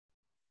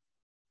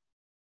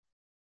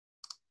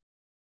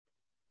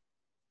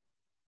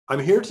I'm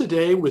here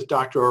today with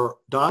Dr.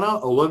 Donna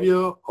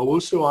Olivia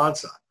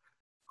Owasu-Ansah,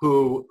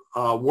 who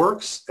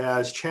works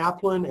as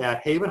chaplain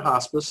at Haven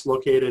Hospice,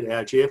 located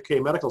at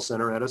JFK Medical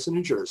Center, Edison,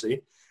 New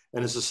Jersey,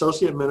 and is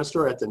associate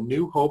minister at the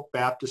New Hope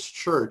Baptist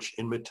Church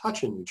in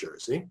Metuchen, New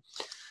Jersey.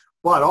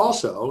 But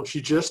also,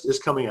 she just is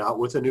coming out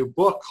with a new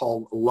book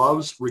called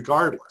Loves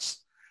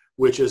Regardless,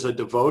 which is a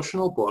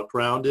devotional book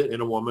grounded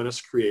in a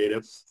womanist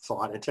creative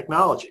thought and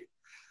technology.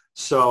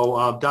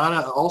 So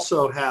Donna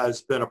also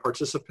has been a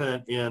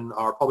participant in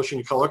our Publishing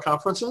in Color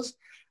conferences.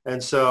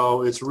 And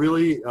so it's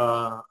really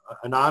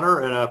an honor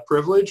and a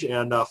privilege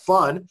and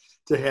fun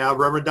to have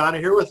Reverend Donna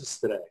here with us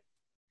today.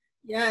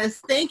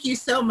 Yes, thank you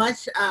so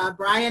much,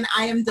 Brian.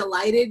 I am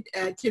delighted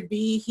to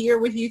be here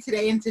with you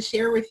today and to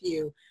share with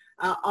you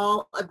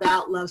all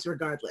about Loves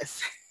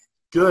Regardless.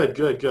 Good,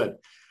 good, good.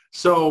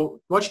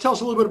 So why don't you tell us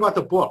a little bit about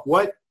the book?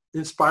 What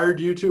inspired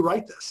you to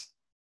write this?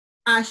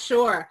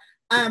 Sure.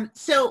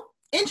 So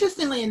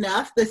interestingly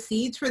enough, the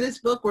seeds for this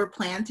book were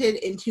planted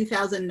in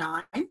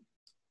 2009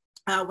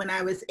 when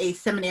I was a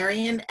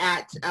seminarian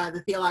at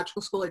the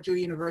theological school at Drew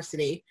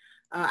University.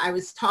 I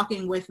was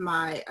talking with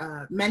my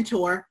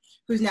mentor,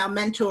 who's now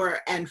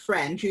mentor and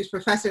friend. She was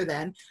professor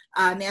then,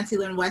 Nancy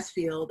Lynn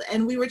Westfield,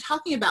 and we were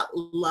talking about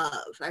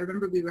love. I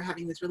remember we were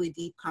having this really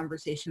deep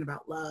conversation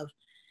about love.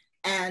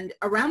 And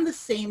around the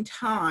same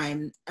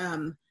time,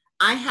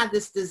 I had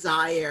this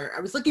desire.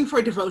 I was looking for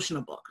a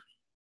devotional book.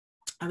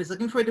 And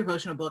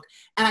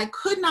I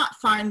could not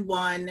find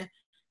one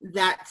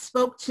that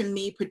spoke to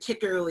me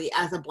particularly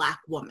as a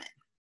Black woman,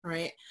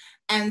 right?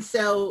 And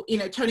so, you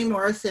know, Toni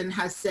Morrison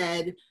has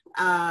said,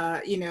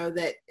 you know,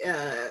 that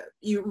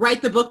you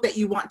write the book that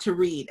you want to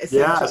read.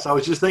 Yes, I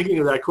was just thinking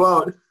of that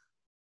quote.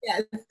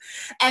 Yes.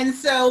 And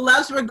so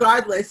Loves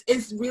Regardless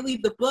is really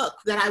the book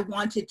that I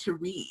wanted to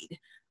read.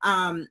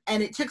 And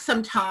it took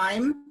some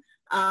time.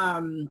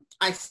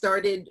 I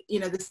started, you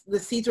know, the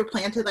seeds were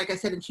planted, like I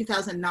said, in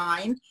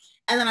 2009.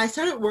 And then I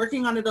started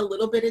working on it a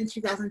little bit in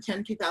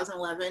 2010,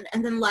 2011.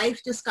 And then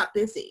life just got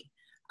busy.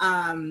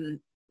 I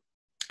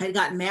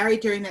got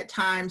married during that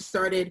time,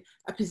 started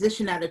a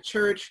position at a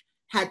church,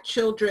 had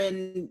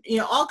children, you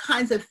know, all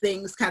kinds of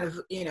things kind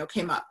of, you know,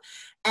 came up.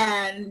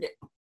 And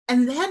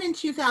then in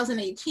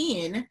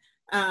 2018,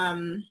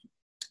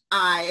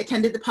 I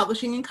attended the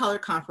Publishing in Color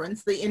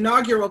conference, the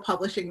inaugural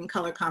Publishing in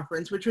Color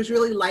conference, which was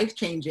really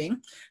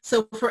life-changing.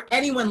 So for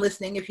anyone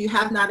listening, if you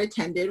have not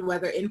attended,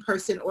 whether in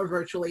person or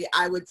virtually,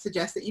 I would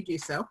suggest that you do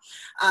so,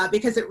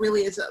 because it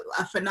really is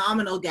a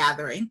phenomenal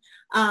gathering.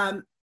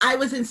 I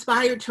was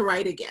inspired to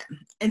write again.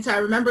 And so I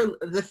remember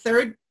the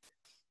third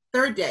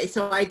day.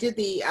 So I did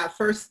the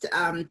first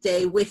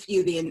day with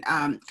you, the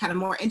kind of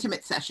more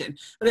intimate session.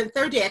 But the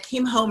third day I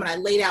came home and I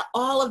laid out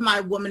all of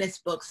my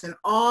womanist books and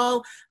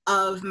all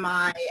of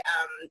my,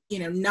 you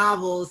know,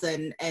 novels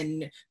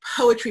and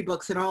poetry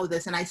books and all of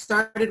this. And I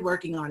started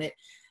working on it.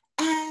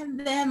 And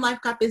then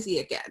life got busy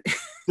again.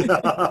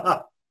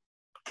 And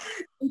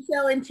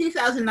so in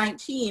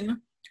 2019,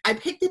 I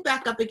picked it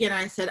back up again.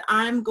 And I said,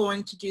 I'm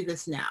going to do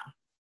this now.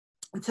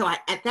 And so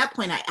at that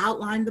point, I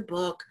outlined the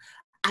book.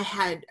 I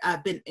had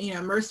been, you know,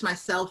 immersed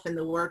myself in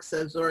the works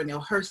of Zora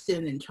Neale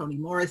Hurston and Toni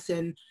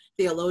Morrison,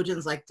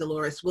 theologians like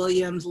Dolores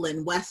Williams,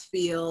 Lynn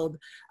Westfield,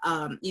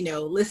 you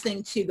know,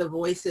 listening to the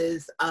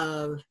voices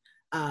of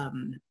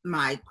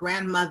my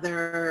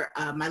grandmother,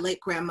 my late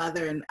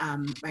grandmother, and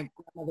my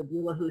grandmother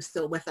Beulah, who's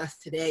still with us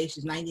today.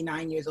 She's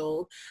 99 years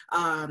old,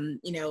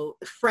 you know,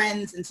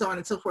 friends and so on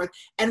and so forth.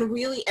 And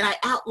really, and I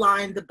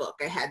outlined the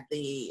book. I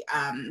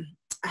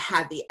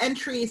had the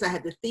entries, I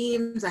had the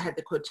themes, I had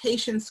the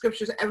quotations,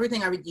 scriptures,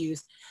 everything I would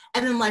use.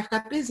 And then life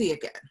got busy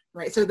again,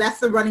 right? So that's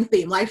the running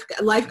theme. Life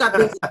got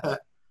busy.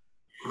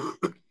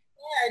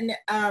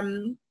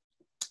 And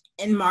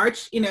in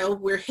March, you know,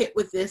 we're hit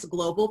with this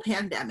global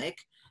pandemic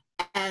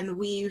and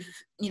we've,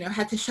 you know,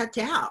 had to shut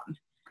down.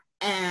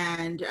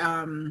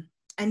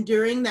 And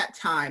during that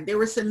time, there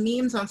were some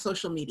memes on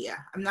social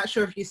media. I'm not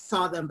sure if you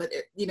saw them, but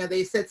you know,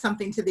 they said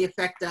something to the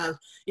effect of,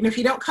 you know, if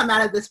you don't come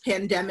out of this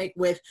pandemic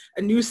with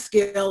a new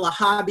skill, a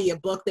hobby, a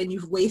book, then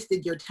you've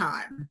wasted your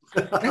time.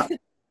 I said,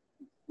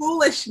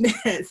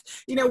 foolishness.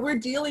 You know, we're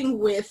dealing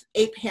with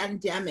a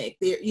pandemic.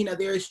 There, you know,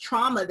 there is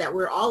trauma that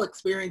we're all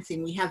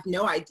experiencing. We have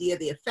no idea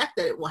the effect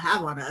that it will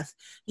have on us.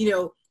 You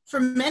know, for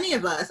many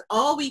of us,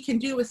 all we can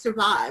do is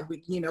survive.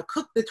 We, you know,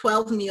 cook the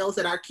 12 meals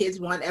that our kids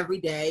want every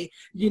day,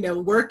 you know,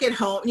 work at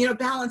home, you know,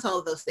 balance all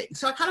of those things.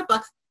 So I kind of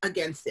bucked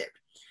against it.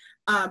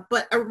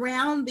 But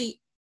around the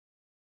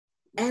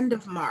end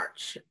of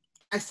March,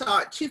 I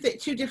saw two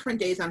different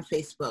days on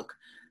Facebook.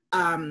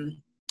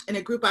 In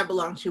a group I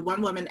belong to,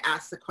 one woman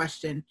asked the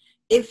question,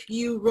 if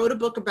you wrote a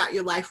book about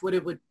your life,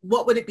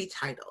 what would it be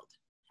titled?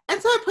 And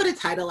so I put a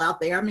title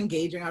out there. I'm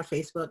engaging on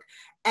Facebook.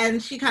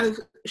 And she kind of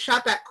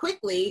shot back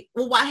quickly,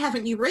 well, why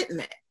haven't you written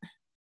it?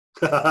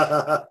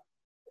 Okay.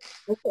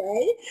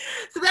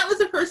 So that was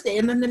the first day.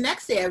 And then the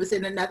next day I was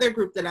in another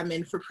group that I'm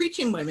in for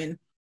preaching women.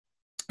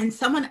 And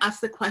someone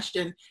asked the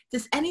question,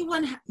 does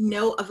anyone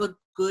know of a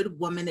good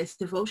womanist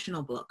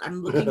devotional book?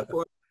 I'm looking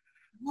for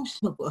a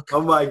devotional book.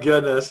 Oh my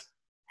goodness.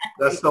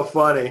 That's so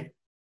funny.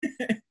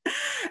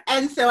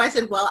 And so I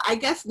said, well, I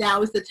guess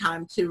now is the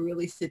time to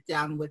really sit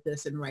down with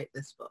this and write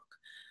this book.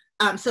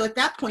 So at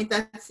that point,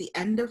 that's the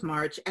end of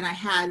March, and I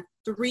had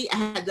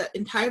the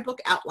entire book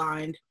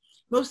outlined.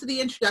 Most of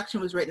the introduction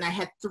was written. I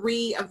had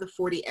 3 of the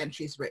 40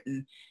 entries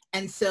written.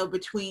 And so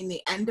between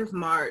the end of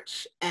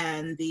March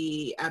and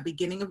the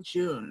beginning of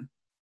June,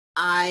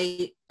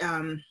 I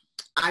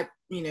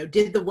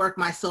did the work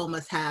my soul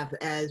must have,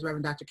 as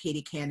Reverend Dr.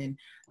 Katie Cannon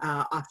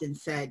often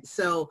said.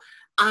 So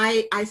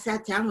I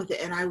sat down with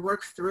it and I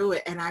worked through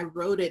it and I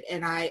wrote it,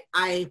 and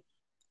I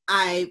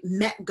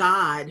met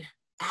God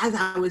as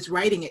I was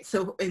writing it.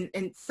 So,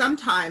 and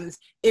sometimes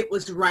it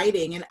was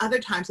writing and other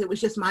times it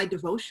was just my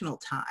devotional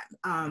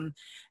time.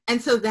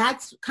 And so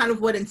that's kind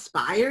of what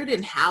inspired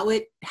and how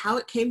it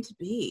came to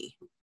be.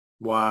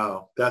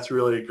 Wow, that's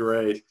really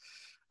great.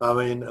 I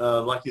mean,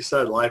 like you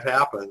said, life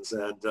happens,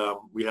 and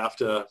we have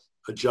to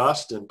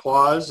adjust and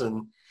pause,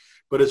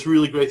 but it's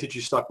really great that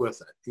you stuck with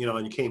it,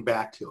 and you came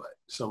back to it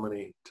so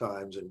many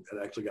times and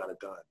actually got it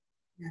done.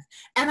 Yes.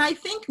 And I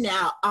think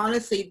now,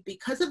 honestly,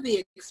 because of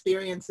the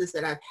experiences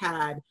that I've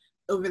had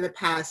over the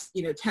past,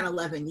 10,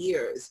 11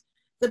 years,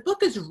 the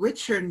book is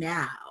richer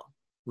now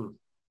than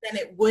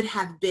it would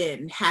have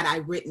been had I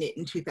written it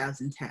in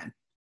 2010.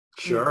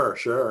 Sure.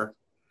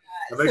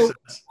 That makes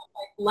sense.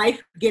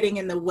 Life getting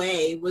in the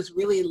way was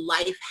really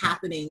life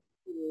happening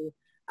to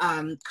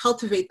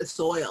cultivate the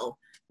soil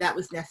that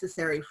was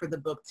necessary for the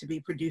book to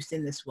be produced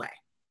in this way.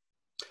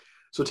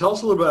 So tell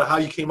us a little bit about how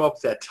you came up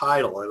with that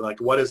title, and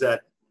what does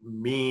that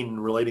mean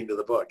relating to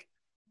the book?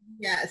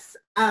 Yes.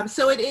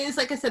 So it is,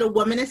 like I said, a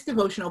womanist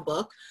devotional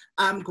book,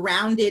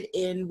 grounded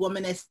in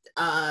womanist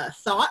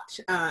thought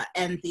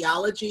and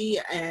theology.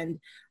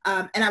 And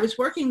I was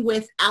working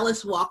with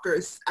Alice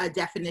Walker's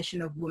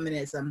definition of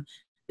womanism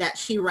that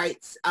she wrote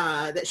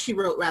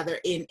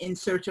in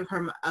Search of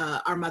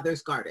Our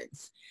Mother's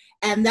Gardens.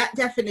 And that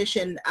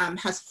definition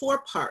has 4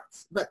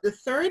 parts. But the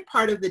third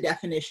part of the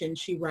definition,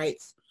 she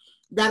writes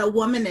that a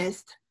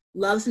womanist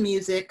loves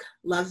music,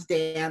 loves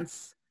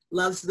dance,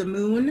 loves the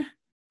moon,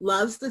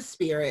 loves the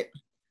spirit,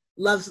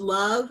 loves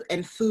love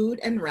and food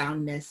and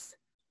roundness,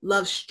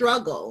 loves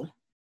struggle,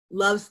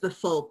 loves the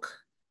folk,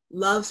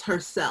 loves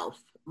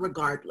herself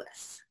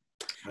regardless.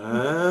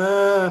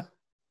 So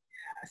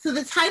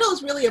the title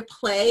is really a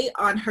play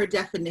on her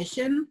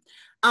definition,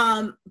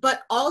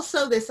 but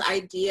also this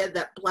idea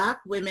that Black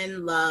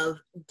women love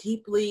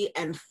deeply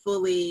and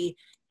fully,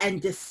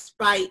 and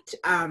despite,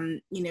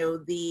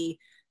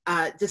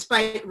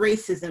 despite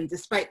racism,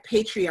 despite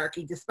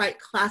patriarchy, despite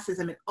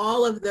classism, and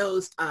all of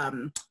those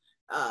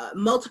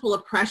multiple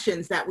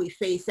oppressions that we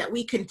face, that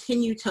we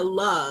continue to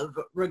love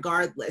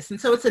regardless. And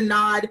so it's a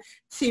nod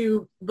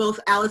to both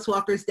Alice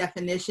Walker's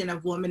definition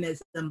of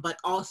womanism, but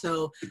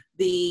also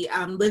the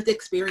lived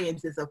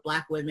experiences of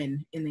Black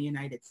women in the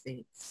United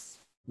States.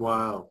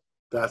 Wow,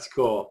 that's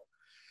cool.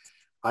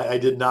 I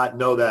did not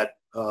know that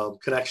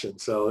connection.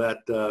 So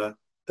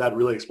that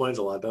really explains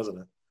a lot, doesn't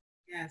it?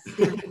 Yes.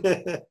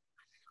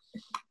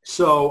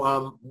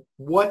 So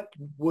what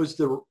was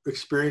the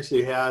experience that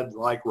you had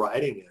like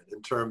writing it,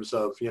 in terms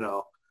of,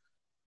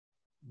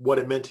 what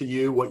it meant to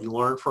you, what you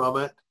learned from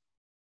it?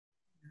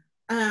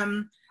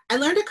 I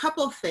learned a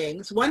couple of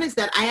things. One is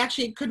that I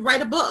actually could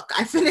write a book.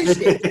 I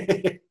finished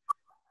it.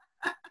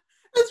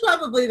 That's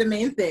probably the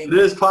main thing. It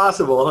is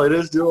possible. It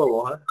is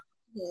doable, huh?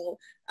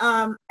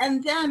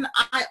 And then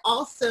I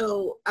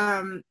also,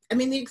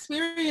 the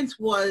experience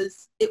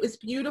was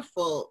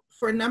beautiful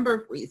for a number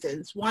of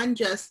reasons. One,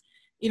 just,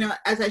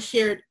 as I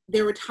shared,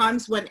 there were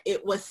times when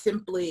it was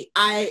simply,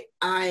 I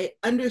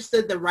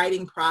understood the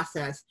writing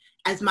process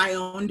as my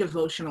own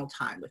devotional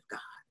time with God.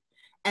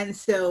 And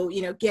so,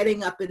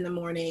 getting up in the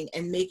morning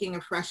and making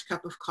a fresh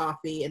cup of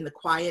coffee in the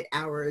quiet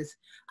hours.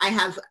 I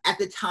have, at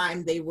the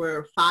time, they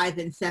were 5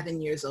 and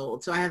 7 years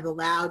old. So I have the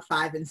loud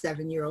 5 and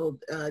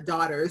 7-year-old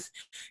daughters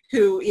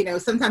who,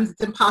 sometimes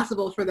it's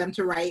impossible for them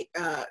to write,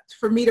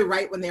 for me to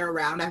write when they're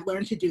around. I've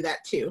learned to do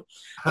that too.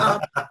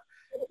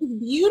 It's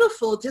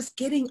beautiful just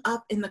getting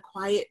up in the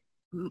quiet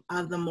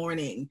of the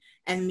morning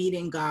and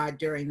meeting God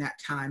during that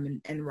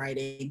time and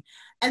writing.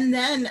 And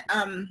then,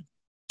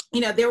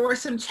 there were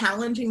some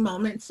challenging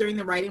moments during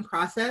the writing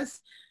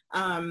process.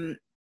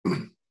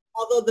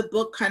 Although the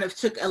book kind of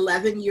took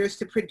 11 years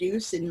to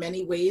produce, in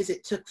many ways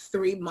it took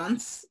 3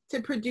 months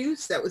to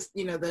produce. That was,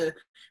 the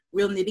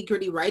real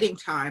nitty-gritty writing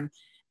time.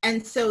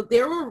 And so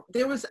there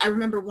was, I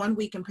remember one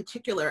week in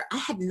particular, I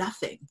had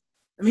nothing.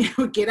 I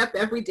would get up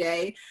every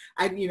day,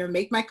 I'd,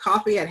 make my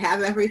coffee, I'd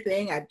have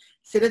everything, I'd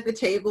sit at the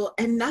table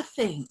and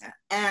nothing.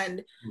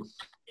 And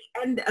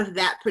end of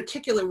that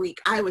particular week,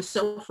 I was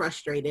so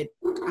frustrated,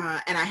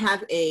 and I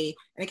have an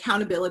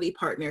accountability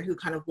partner who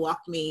kind of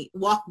walked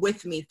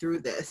with me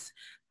through this.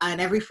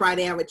 And every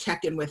Friday I would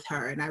check in with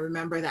her. And I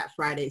remember that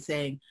Friday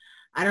saying,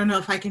 I don't know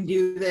if I can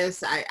do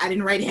this. I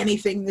didn't write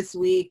anything this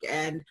week.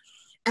 And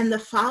the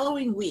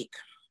following week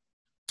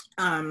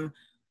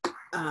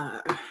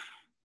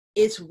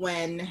is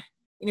when,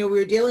 we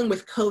were dealing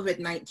with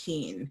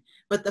COVID-19,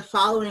 but the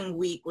following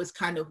week was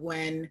kind of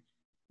when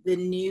the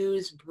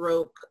news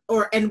broke,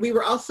 and we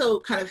were also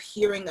kind of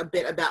hearing a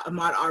bit about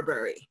Ahmaud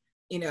Arbery,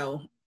 you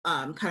know,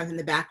 kind of in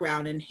the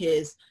background and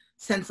his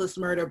senseless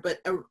murder. But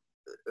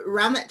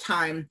around that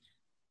time,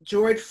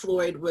 George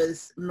Floyd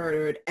was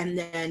murdered, and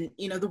then,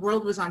 you know, the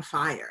world was on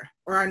fire,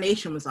 or our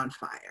nation was on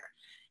fire.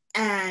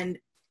 And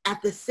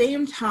at the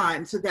same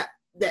time, so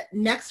that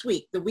next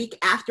week, the week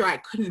after I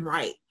couldn't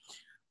write,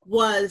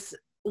 was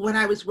when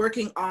I was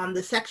working on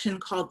the section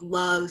called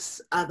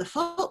Love's the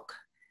Folk.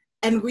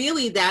 And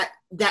really that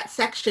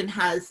section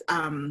has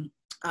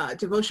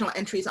devotional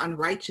entries on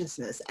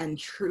righteousness and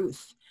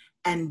truth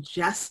and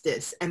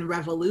justice and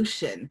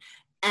revolution.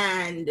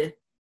 And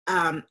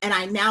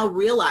I now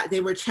realize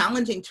they were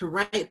challenging to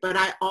write, but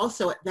I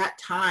also at that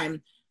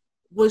time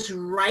was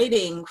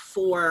writing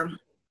for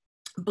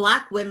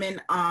Black women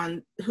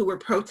who were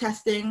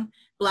protesting,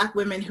 Black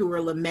women who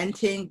were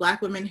lamenting,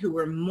 Black women who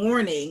were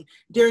mourning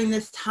during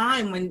this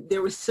time when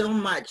there was so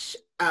much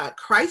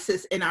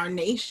crisis in our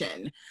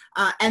nation.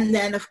 And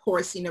then, of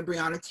course, you know,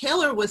 Breonna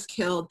Taylor was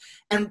killed,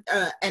 and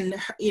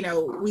you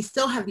know, we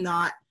still have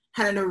not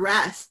had an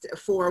arrest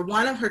for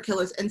one of her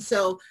killers. And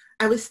so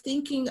I was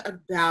thinking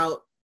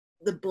about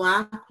the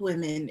Black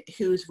women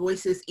whose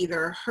voices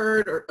either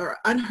heard or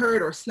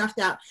unheard or snuffed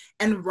out,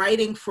 and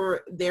writing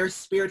for their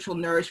spiritual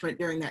nourishment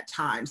during that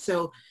time.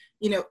 So,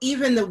 you know,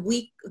 even the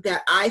week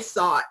that I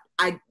thought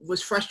I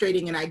was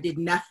frustrating and I did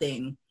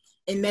nothing,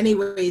 in many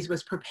ways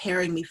was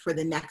preparing me for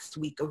the next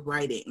week of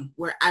writing,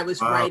 where I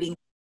was writing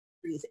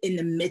in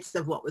the midst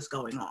of what was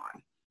going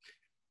on.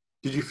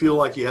 Did you feel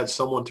like you had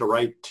someone to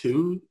write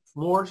to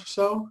more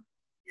so?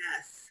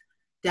 Yes,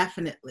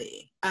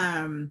 definitely.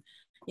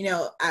 You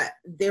know,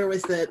 there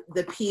was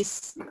the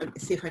piece, let me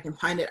see if I can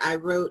find it, I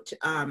wrote,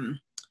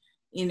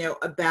 you know,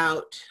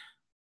 about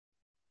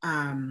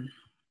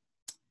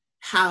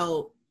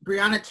how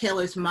Breonna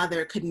Taylor's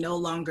mother could no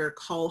longer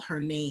call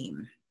her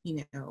name,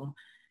 you know,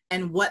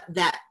 and what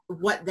that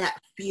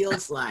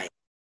feels like.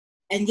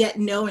 And yet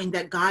knowing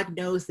that God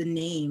knows the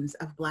names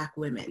of Black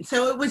women.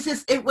 So it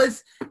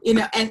was, you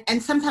know,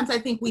 and sometimes I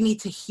think we need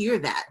to hear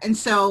that. And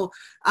so,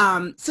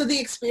 so the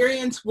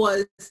experience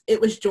was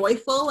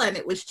joyful, and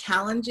it was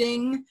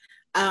challenging.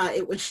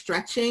 It was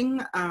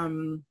stretching.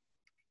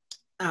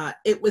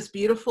 It was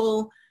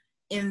beautiful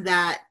in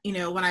that, you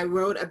know, when I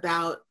wrote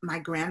about my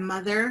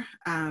grandmother,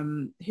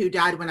 who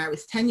died when I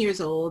was 10 years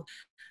old,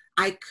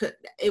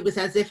 it was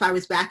as if I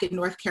was back in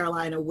North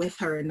Carolina with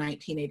her in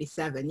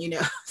 1987, you know?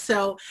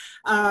 So,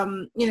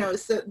 you know,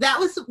 so that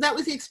was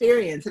the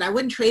experience, and I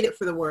wouldn't trade it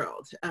for the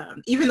world,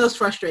 even those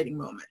frustrating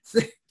moments.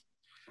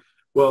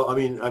 Well, I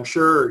mean, I'm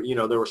sure, you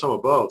know, there were some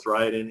of both,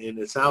 right? And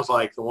it sounds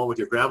like the one with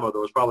your grandmother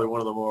was probably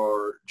one of the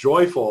more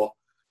joyful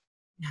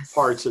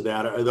parts of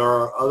that. Are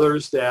there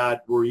others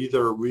that were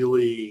either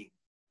really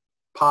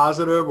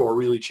positive or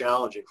really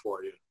challenging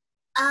for you?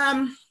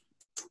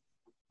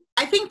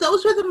 I think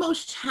those were the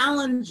most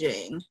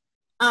challenging.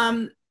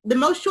 The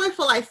most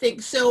joyful, I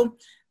think, so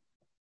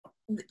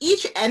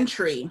each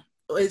entry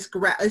is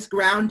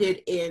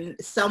grounded in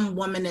some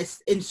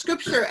womanist, in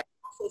scripture, and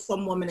also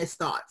some womanist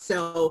thought.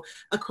 So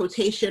a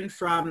quotation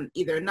from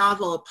either a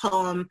novel, a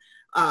poem,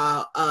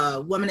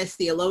 a womanist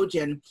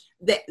theologian,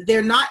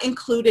 they're not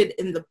included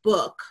in the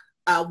book.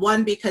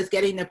 One, because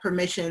getting the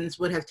permissions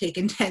would have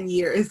taken 10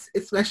 years,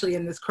 especially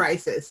in this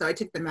crisis. So I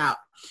took them out.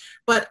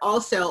 But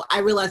also I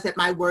realized that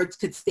my words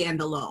could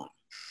stand alone.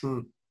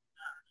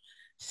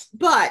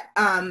 But,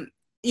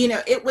 you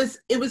know, it was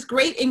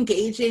great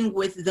engaging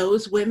with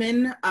those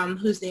women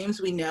whose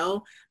names we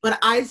know. But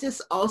I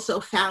just also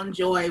found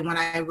joy when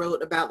I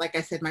wrote about, like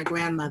I said, my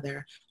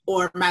grandmother,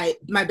 or my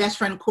best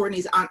friend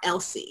Courtney's Aunt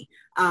Elsie,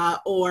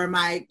 or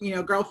my, you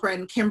know,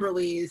 girlfriend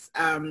Kimberly's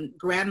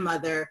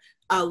grandmother,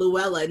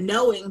 Luella,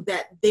 knowing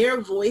that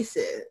their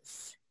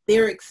voices,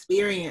 their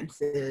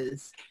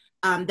experiences,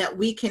 that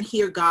we can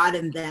hear God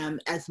in them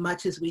as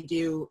much as we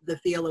do the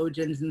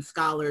theologians and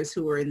scholars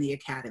who are in the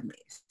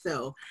academies.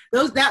 So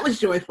that was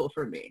joyful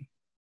for me.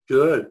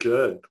 Good.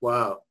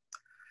 Wow.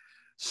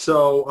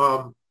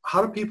 So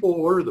how do people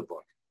order the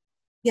book?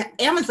 Yeah,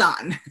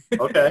 Amazon.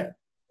 Okay.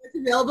 It's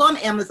available on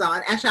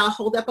Amazon. Actually, I'll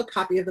hold up a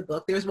copy of the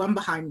book. There's one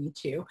behind me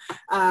too.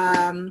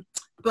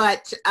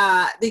 But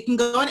they can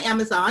go on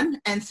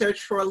Amazon and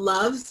search for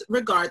Loves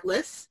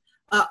Regardless,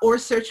 or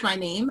search my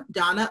name,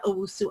 Donna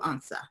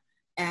Olivia-Owasu-Ansah.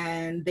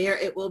 And there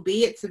it will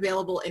be. It's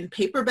available in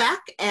paperback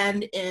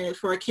and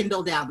for a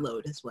Kindle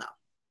download as well.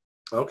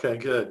 Okay,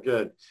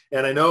 good.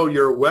 And I know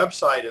your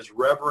website is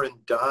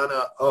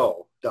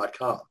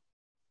RevDonnaO.com.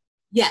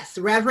 Yes,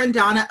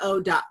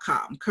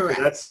 RevDonnaO.com, correct.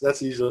 And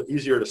that's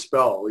easier to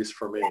spell, at least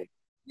for me.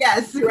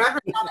 Yes,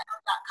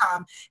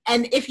 RevDonnaO.com.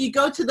 And if you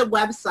go to the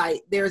website,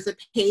 there's a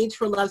page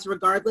for Loves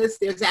Regardless.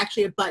 There's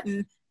actually a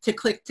button to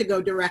click to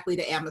go directly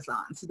to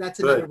Amazon. So that's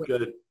another way.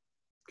 Good.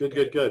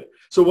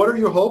 So what are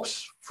your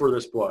hopes for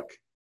this book?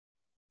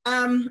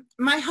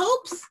 My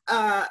hopes,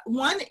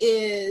 one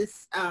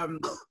is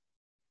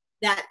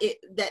that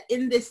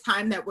in this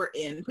time that we're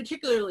in,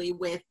 particularly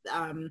with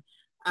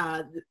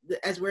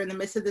as we're in the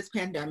midst of this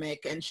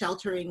pandemic and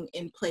sheltering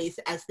in place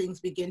as things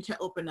begin to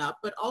open up,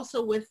 but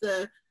also with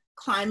the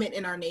climate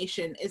in our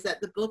nation, is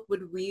that the book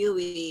would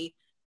really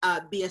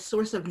be a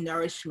source of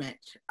nourishment,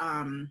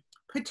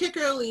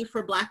 particularly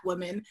for Black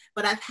women.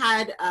 But I've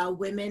had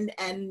women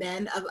and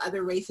men of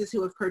other races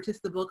who have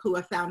purchased the book who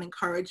have found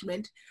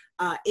encouragement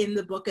in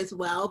the book as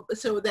well,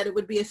 so that it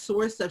would be a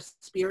source of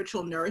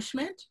spiritual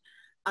nourishment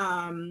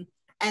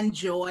and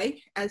joy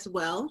as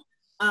well.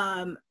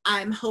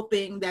 I'm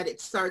hoping that it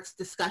starts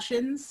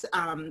discussions.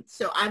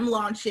 So I'm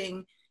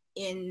launching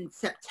in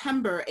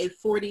September a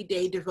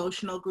 40-day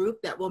devotional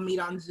group that will meet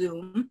on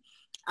Zoom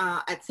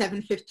at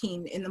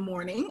 7:15 in the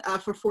morning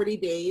for 40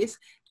 days.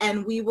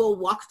 And we will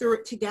walk through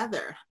it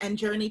together and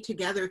journey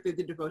together through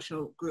the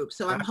devotional group.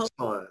 So I'm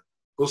hoping.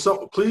 Well,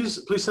 so please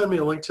send me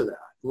a link to that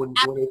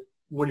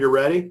when you're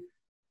ready.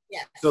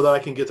 Yes. So that I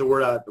can get the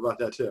word out about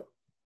that too.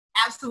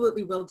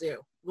 Absolutely, will do.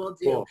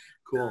 Cool.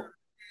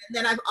 And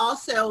then I've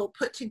also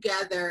put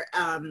together,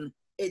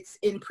 it's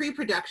in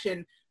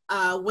pre-production,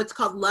 what's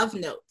called Love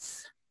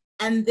Notes.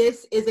 And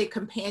this is a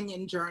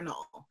companion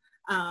journal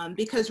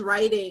because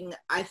writing,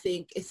 I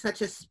think, is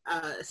such a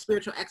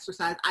spiritual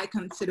exercise. I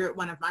consider it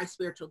one of my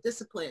spiritual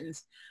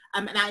disciplines.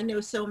 And I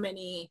know so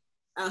many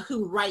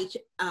who write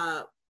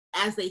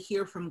as they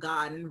hear from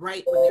God and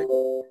write when they're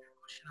doing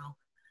devotional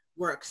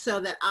work. So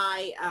that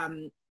I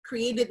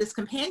created this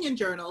companion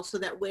journal so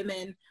that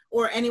women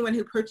or anyone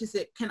who purchases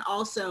it can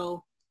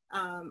also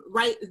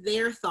write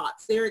their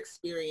thoughts, their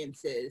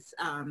experiences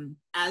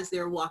as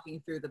they're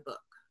walking through the book.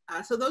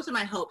 So those are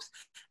my hopes.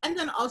 And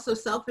then also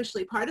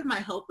selfishly, part of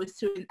my hope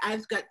was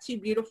I've got two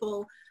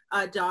beautiful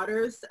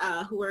daughters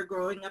who are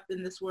growing up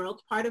in this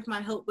world. Part of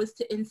my hope was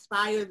to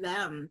inspire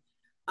them,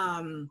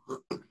 not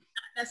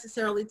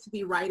necessarily to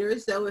be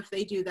writers, though if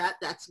they do that,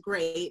 that's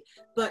great,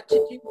 but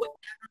to do whatever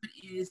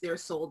it is their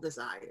soul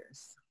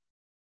desires.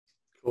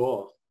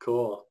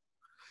 Cool.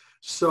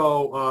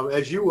 So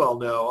as you well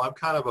know, I'm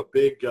kind of a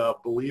big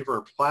believer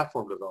in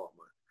platform development.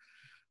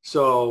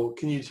 So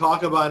can you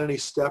talk about any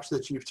steps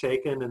that you've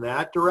taken in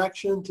that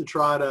direction to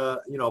try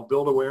to,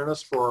 build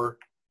awareness for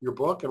your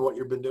book and what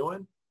you've been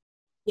doing?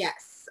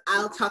 Yes,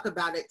 I'll talk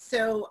about it.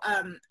 So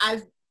I'm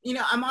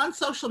on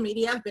social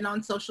media. I've been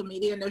on social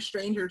media, no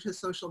stranger to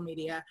social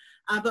media,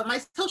 but my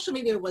social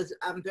media was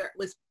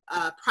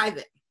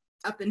private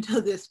up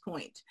until this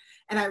point.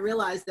 And I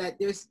realized that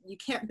you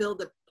can't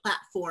build a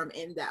platform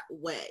in that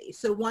way.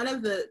 So one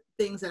of the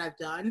things that I've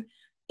done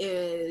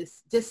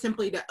is just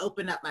simply to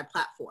open up my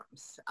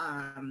platforms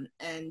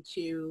and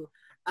to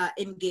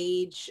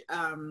engage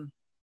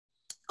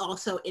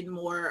also in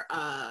more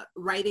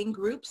writing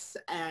groups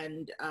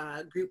and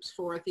groups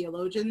for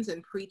theologians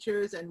and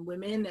preachers and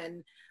women.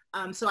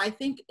 And so I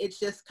think it's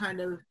just kind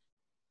of,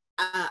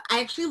 I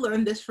actually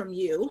learned this from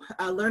you.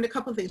 I learned a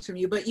couple of things from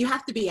you, but you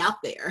have to be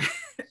out there.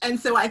 And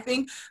so I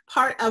think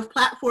part of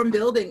platform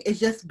building is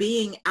just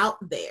being out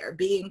there,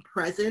 being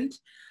present.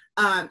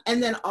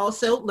 And then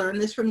also learn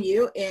this from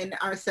you in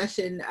our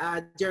session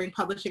during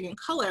Publishing in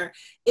Color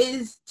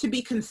is to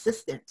be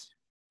consistent.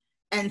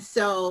 And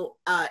so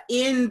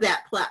in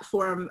that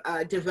platform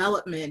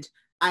development,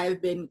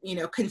 I've been,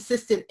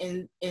 consistent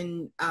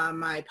in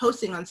my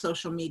posting on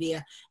social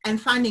media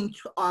and finding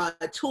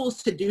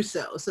tools to do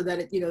so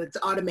that it's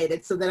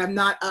automated, so that I'm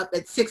not up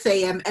at 6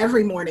 a.m.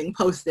 every morning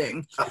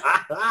posting.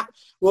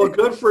 Well,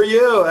 good for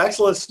you.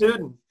 Excellent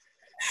student.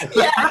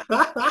 Yeah.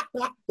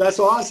 That's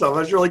awesome.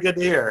 That's really good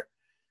to hear.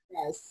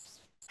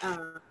 Yes.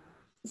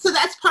 So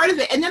that's part of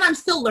it. And then I'm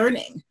still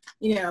learning.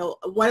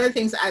 One of the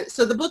things,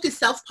 so the book is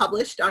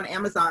self-published on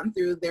Amazon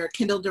through their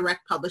Kindle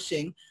Direct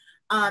Publishing.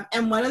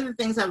 And one of the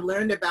things I've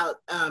learned about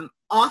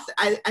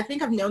I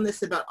think I've known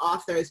this about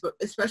authors, but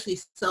especially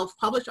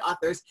self-published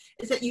authors,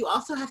 is that you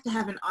also have to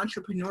have an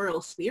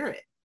entrepreneurial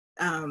spirit.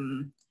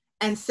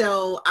 And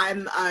so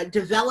I'm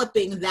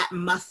developing that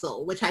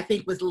muscle, which I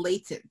think was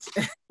latent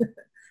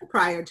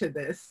prior to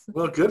this.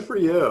 Well, good for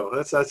you.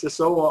 That's just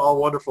so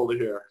all wonderful to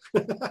hear.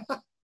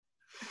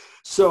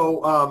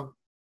 So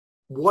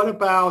what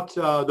about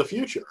the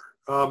future?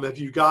 Have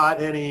you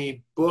got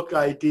any book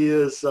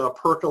ideas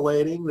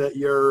percolating that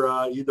you're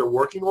either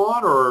working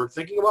on or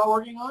thinking about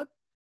working on?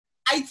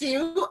 I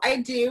do.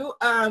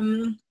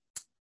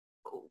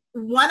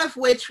 One of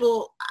which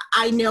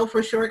I know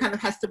for sure kind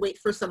of has to wait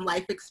for some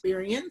life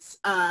experience,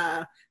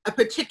 a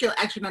particular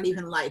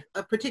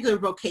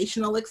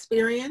vocational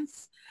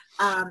experience.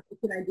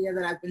 It's an idea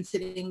that I've been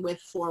sitting with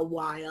for a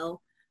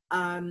while,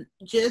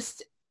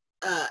 just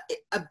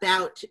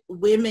about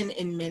women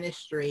in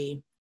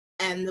ministry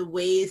and the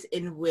ways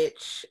in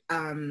which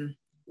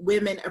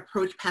women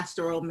approach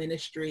pastoral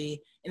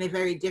ministry in a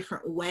very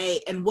different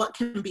way, and what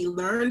can be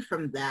learned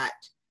from that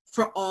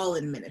for all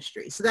in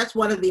ministry. So that's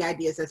one of the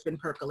ideas that's been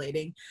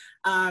percolating.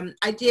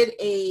 I did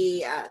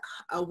a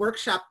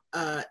workshop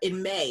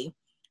in May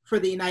for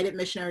the United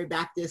Missionary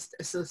Baptist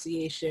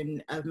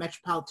Association of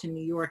Metropolitan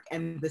New York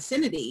and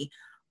vicinity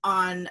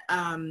on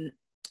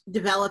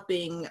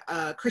developing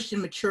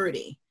Christian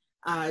maturity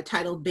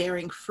titled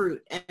Bearing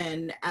Fruit.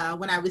 And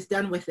when I was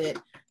done with it,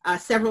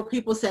 several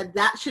people said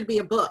that should be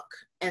a book.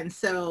 And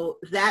so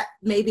that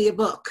may be a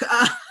book.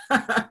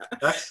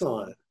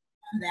 Excellent.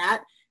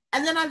 That.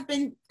 And then I've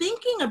been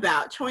thinking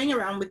about toying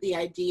around with the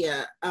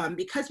idea,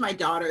 because my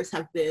daughters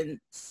have been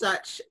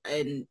such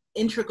an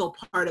integral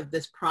part of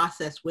this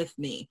process with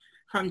me,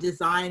 from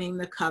designing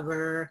the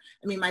cover.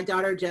 I mean, my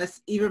daughter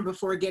just, even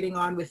before getting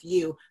on with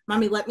you,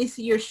 Mommy, let me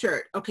see your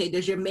shirt. Okay,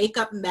 does your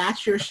makeup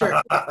match your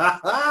shirt?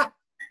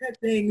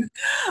 Things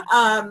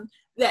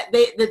that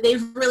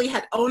they've really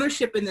had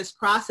ownership in this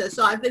process.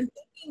 So I've been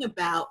thinking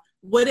about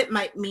what it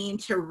might mean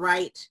to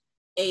write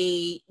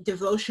a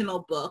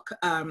devotional book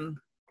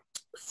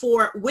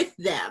for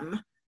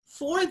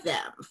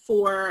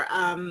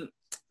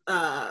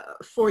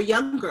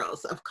young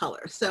girls of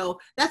color. So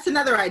that's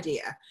another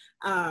idea.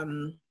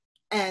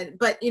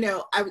 But you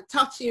know, I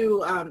talked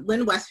to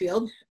Lynn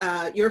Westfield,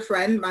 your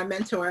friend, my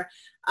mentor,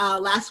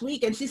 last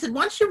week, and she said,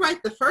 once you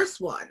write the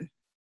first one,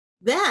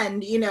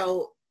 then, you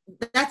know,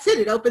 that's it.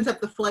 It opens up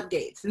the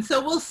floodgates. And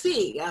so we'll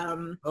see.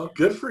 Oh,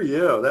 good for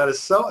you. That is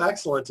so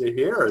excellent to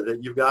hear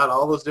that you've got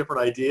all those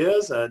different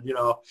ideas and, you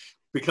know,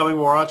 becoming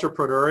more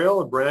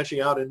entrepreneurial and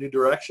branching out in new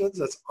directions.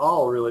 That's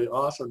all really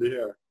awesome to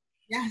hear.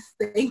 Yes,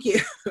 thank you.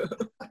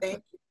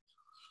 Thank you.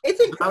 It's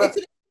an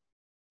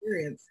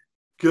experience.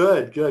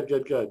 Good.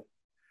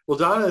 Well,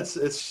 Donna,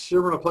 it's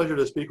sure been a pleasure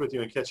to speak with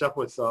you and catch up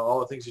with all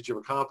the things that you've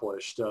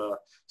accomplished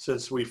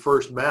since we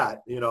first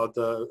met, you know, at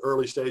the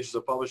early stages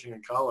of publishing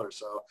in color.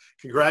 So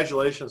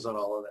congratulations on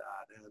all of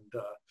that,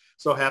 and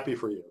so happy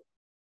for you.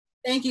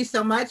 Thank you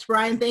so much,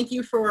 Brian. Thank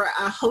you for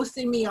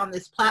hosting me on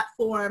this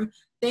platform.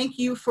 Thank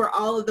you for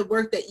all of the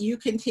work that you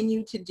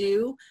continue to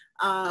do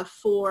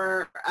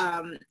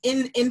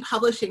in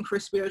publishing for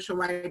spiritual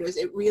writers.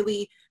 It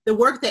really, the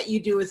work that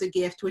you do is a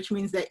gift, which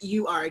means that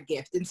you are a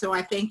gift. And so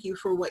I thank you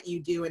for what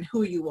you do and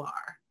who you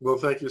are. Well,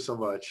 thank you so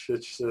much.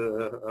 It's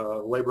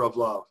a labor of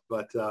love.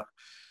 But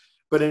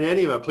in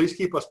any event, please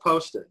keep us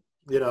posted,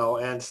 you know,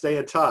 and stay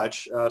in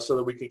touch so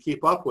that we can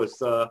keep up with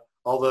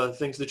all the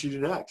things that you do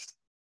next.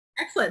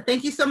 Excellent.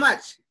 Thank you so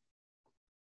much.